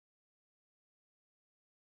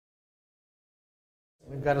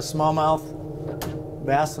I've got a smallmouth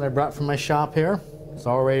bass that I brought from my shop here. It's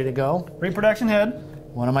all ready to go. Reproduction head.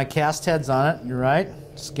 One of my cast heads on it, you're right.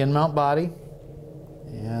 Skin mount body.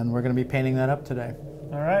 And we're going to be painting that up today.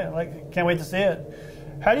 All right, can't wait to see it.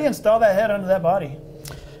 How do you install that head under that body?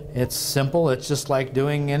 It's simple. It's just like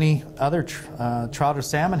doing any other trout or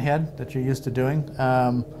salmon head that you're used to doing.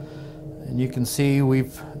 And you can see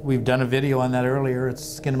we've done a video on that earlier. It's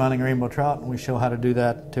skin mounting rainbow trout, and we show how to do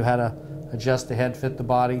that, how to adjust the head, fit the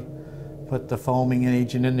body, put the foaming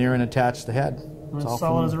agent in there, and attach the head. It's all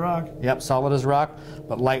solid as a rock. Yep, solid as rock,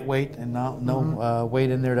 but lightweight and no weight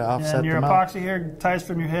in there to offset and your the mount. epoxy here ties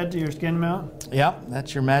from your head to your skin mount? Yep,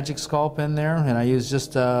 that's your magic sculpt in there, and I use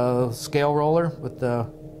just a scale roller with the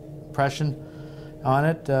impression on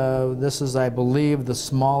it. This is, I believe, the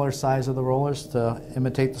smaller size of the rollers to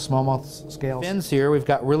imitate the smallmouth scales. Fins here, we've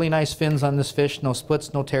got really nice fins on this fish, no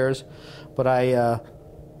splits, no tears, but I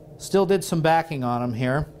still did some backing on them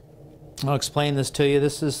here. I'll explain this to you.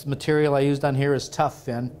 This is material I used on here is Tough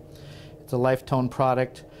Fin. It's a Lifetone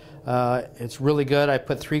product. It's really good. I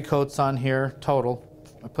put 3 coats on here total.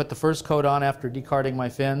 I put the first coat on after decarding my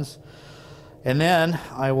fins, and then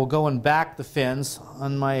I will go and back the fins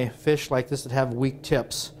on my fish like this that have weak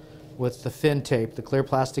tips with the fin tape, the clear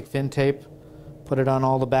plastic fin tape. Put it on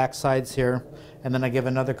all the back sides here, and then I give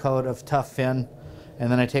another coat of Tough Fin,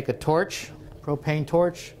 and then I take a torch, propane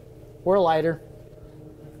torch or a lighter,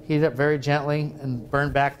 heat it up very gently and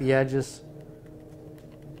burn back the edges.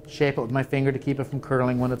 Shape it with my finger to keep it from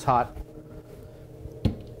curling when it's hot.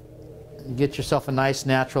 And get yourself a nice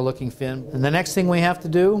natural looking fin. And the next thing we have to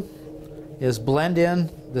do is blend in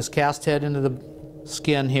this cast head into the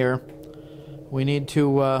skin here. We need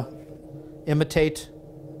to imitate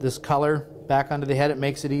this color back onto the head. It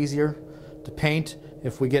makes it easier to paint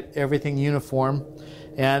if we get everything uniform.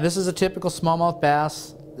 And this is a typical smallmouth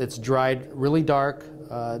bass. It's dried really dark.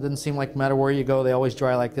 It doesn't seem like no matter where you go, they always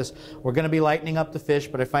dry like this. We're going to be lightening up the fish,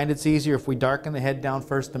 but I find it's easier if we darken the head down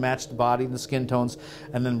first to match the body and the skin tones,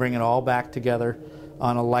 and then bring it all back together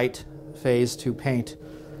on a light phase to paint.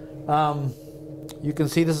 You can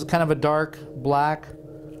see this is kind of a dark black,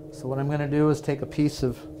 so what I'm going to do is take a piece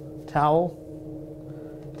of towel,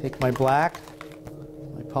 take my black,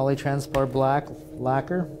 my polytranspar black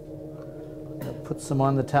lacquer, put some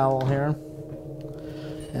on the towel here.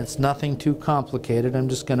 It's nothing too complicated. I'm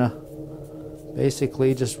just going to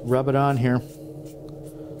basically just rub it on here.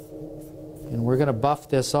 And we're going to buff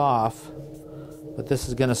this off, but this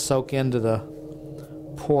is going to soak into the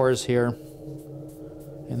pores here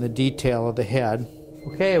and the detail of the head.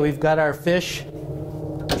 Okay, we've got our fish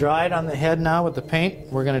dried on the head now with the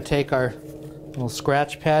paint. We're going to take our little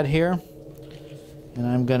scratch pad here, and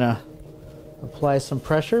I'm going to apply some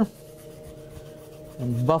pressure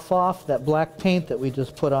and buff off that black paint that we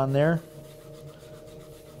just put on there.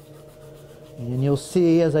 And you'll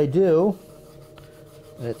see as I do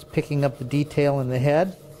that it's picking up the detail in the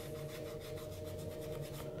head.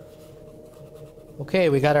 Okay,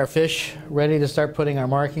 we got our fish ready to start putting our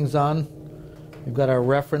markings on. We've got our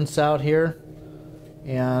reference out here,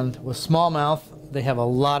 and with smallmouth they have a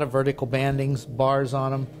lot of vertical bandings, bars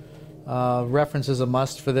on them. Reference is a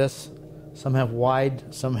must for this. Some have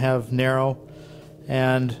wide, some have narrow.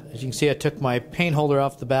 And as you can see, I took my paint holder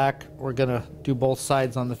off the back. We're going to do both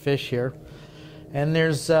sides on the fish here. And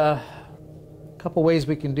there's a couple ways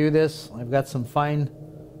we can do this. I've got some fine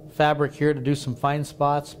fabric here to do some fine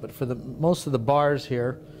spots, but for most of the bars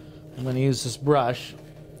here, I'm going to use this brush.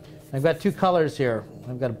 I've got 2 colors here.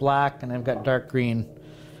 I've got black and I've got dark green.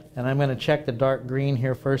 And I'm going to check the dark green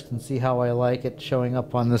here first and see how I like it showing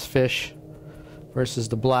up on this fish versus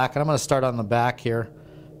the black. And I'm going to start on the back here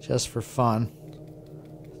just for fun.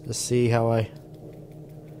 To see how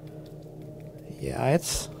yeah,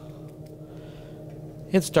 it's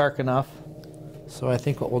dark enough. So I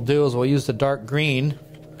think what we'll do is we'll use the dark green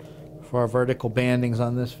for our vertical bandings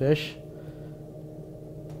on this fish.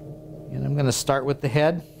 And I'm going to start with the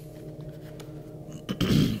head.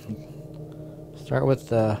 Start with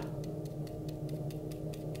the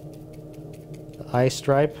eye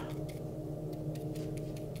stripe.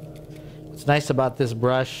 What's nice about this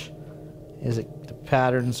brush is the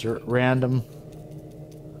patterns are random,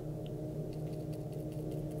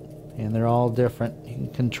 and they're all different. You can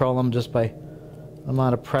control them just by the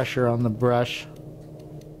amount of pressure on the brush.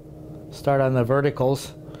 Start on the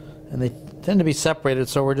verticals, and they tend to be separated,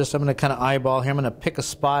 so I'm going to kind of eyeball here. I'm going to pick a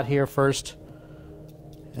spot here first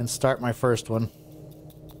and start my first one.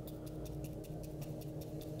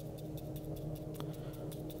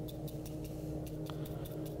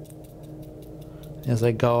 As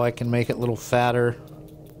I go, I can make it a little fatter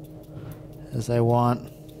as I want.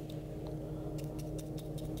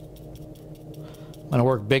 going to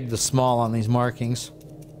work big to small on these markings.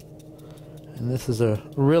 And this is a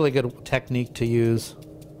really good technique to use.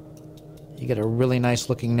 You get a really nice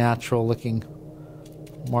looking, natural looking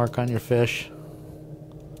mark on your fish.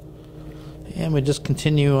 And we just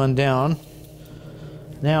continue on down.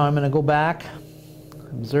 Now I'm going to go back,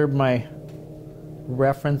 observe my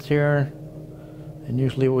reference here, and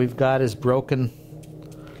usually what we've got is broken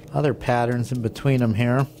other patterns in between them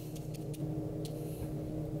here.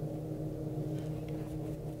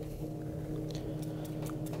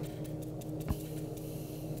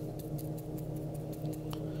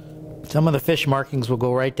 Some of the fish markings will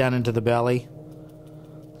go right down into the belly.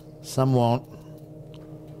 Some won't.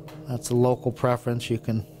 That's a local preference. You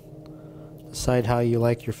can decide how you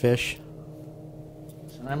like your fish.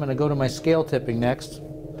 And I'm going to go to my scale tipping next.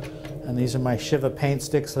 And these are my Shiva paint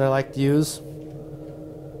sticks that I like to use.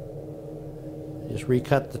 Just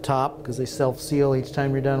recut the top because they self-seal each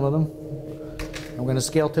time you're done with them. I'm going to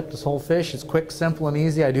scale tip this whole fish. It's quick, simple, and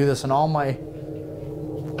easy. I do this on all my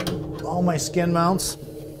skin mounts.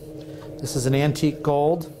 This is an antique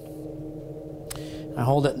gold. I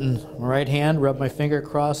hold it in my right hand, rub my finger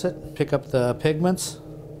across it, pick up the pigments.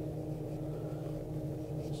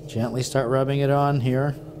 Just gently start rubbing it on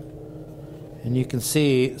here. And you can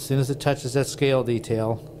see, as soon as it touches that scale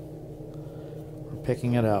detail, we're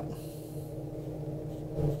picking it up.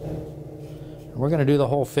 And we're going to do the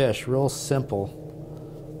whole fish real simple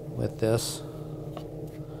with this.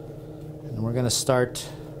 And we're going to start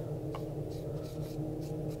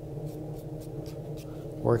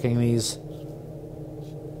working these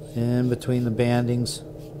in between the bandings.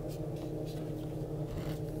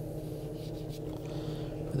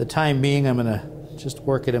 For the time being, I'm going to just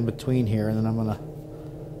work it in between here, and then I'm going to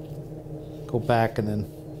go back and then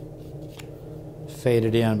fade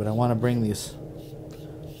it in. But I want to bring the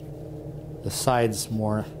sides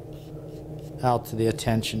more out to the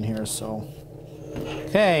attention here. So,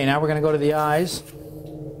 okay, now we're going to go to the eyes.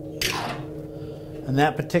 And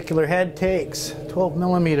that particular head takes 12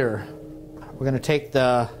 millimeter. We're going to take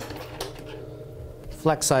the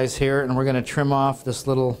flex size here and we're going to trim off this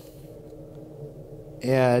little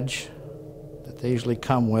edge that they usually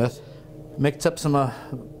come with. Mix up some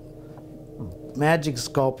magic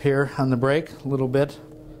sculpt here on the break, a little bit,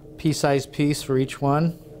 pea-sized piece for each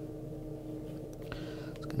one.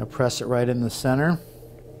 Just going to press it right in the center.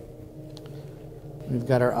 We've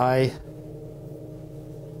got our eye.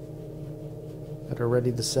 Got her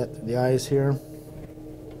ready to set the eyes here. I'm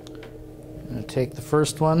going to take the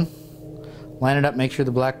first one, line it up, make sure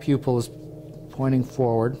the black pupil is pointing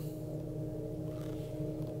forward.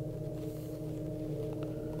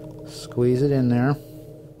 Squeeze it in there.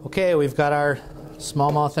 Okay, we've got our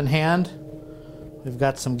smallmouth in hand. We've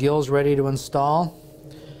got some gills ready to install.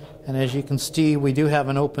 And as you can see, we do have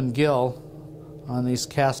an open gill on these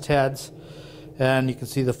cast heads. And you can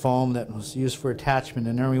see the foam that was used for attachment.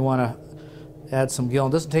 And there we want to add some gill.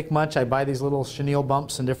 It doesn't take much. I buy these little chenille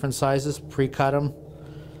bumps in different sizes, pre-cut them,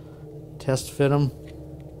 test fit them,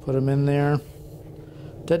 put them in there.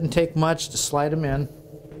 Doesn't take much to slide them in.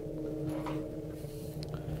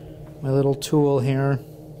 My little tool here,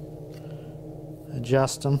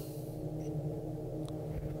 adjust them.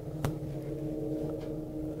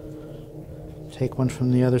 Take one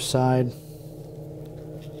from the other side.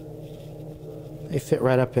 They fit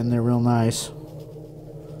right up in there real nice.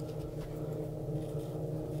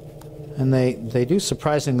 And they do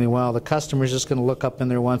surprisingly well. The customer's just going to look up in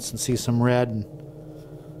there once and see some red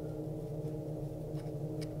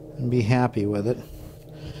and be happy with it.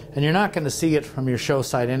 And you're not going to see it from your show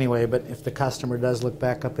side anyway, but if the customer does look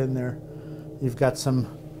back up in there, you've got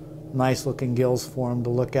some nice looking gills for them to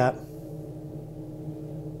look at.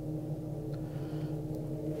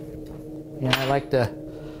 Yeah, I like to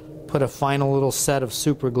put a final little set of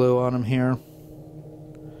super glue on them here.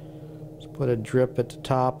 Just put a drip at the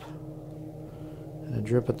top and a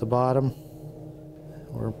drip at the bottom.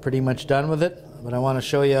 We're pretty much done with it, but I want to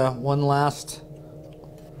show you one last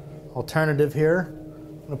alternative here.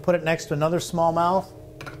 I'm going to put it next to another smallmouth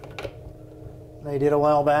that I did a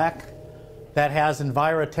while back. That has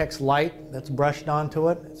Envirotex Light that's brushed onto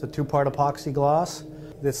it. It's a 2-part epoxy gloss.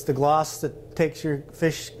 It's the gloss that takes your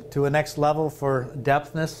fish to a next level for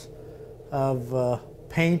depthness of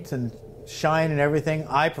paint and shine and everything.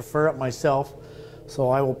 I prefer it myself, so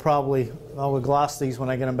I will gloss these when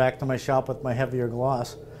I get them back to my shop with my heavier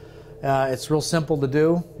gloss. It's real simple to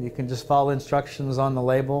do. You can just follow instructions on the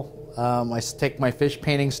label. I take my fish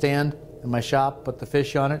painting stand in my shop, put the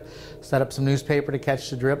fish on it, set up some newspaper to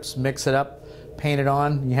catch the drips, mix it up, paint it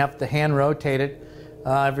on. You have to hand rotate it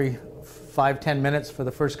every 5-10 minutes for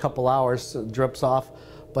the first couple hours so it drips off,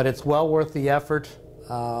 but it's well worth the effort.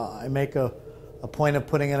 I make a point of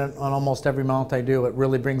putting it on almost every mount I do. It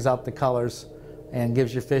really brings out the colors and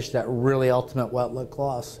gives your fish that really ultimate wet look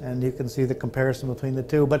gloss. And you can see the comparison between the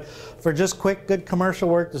two. But for just quick, good commercial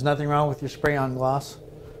work, there's nothing wrong with your spray-on gloss.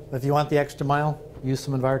 But if you want the extra mile, use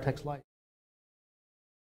some Envirotex Light.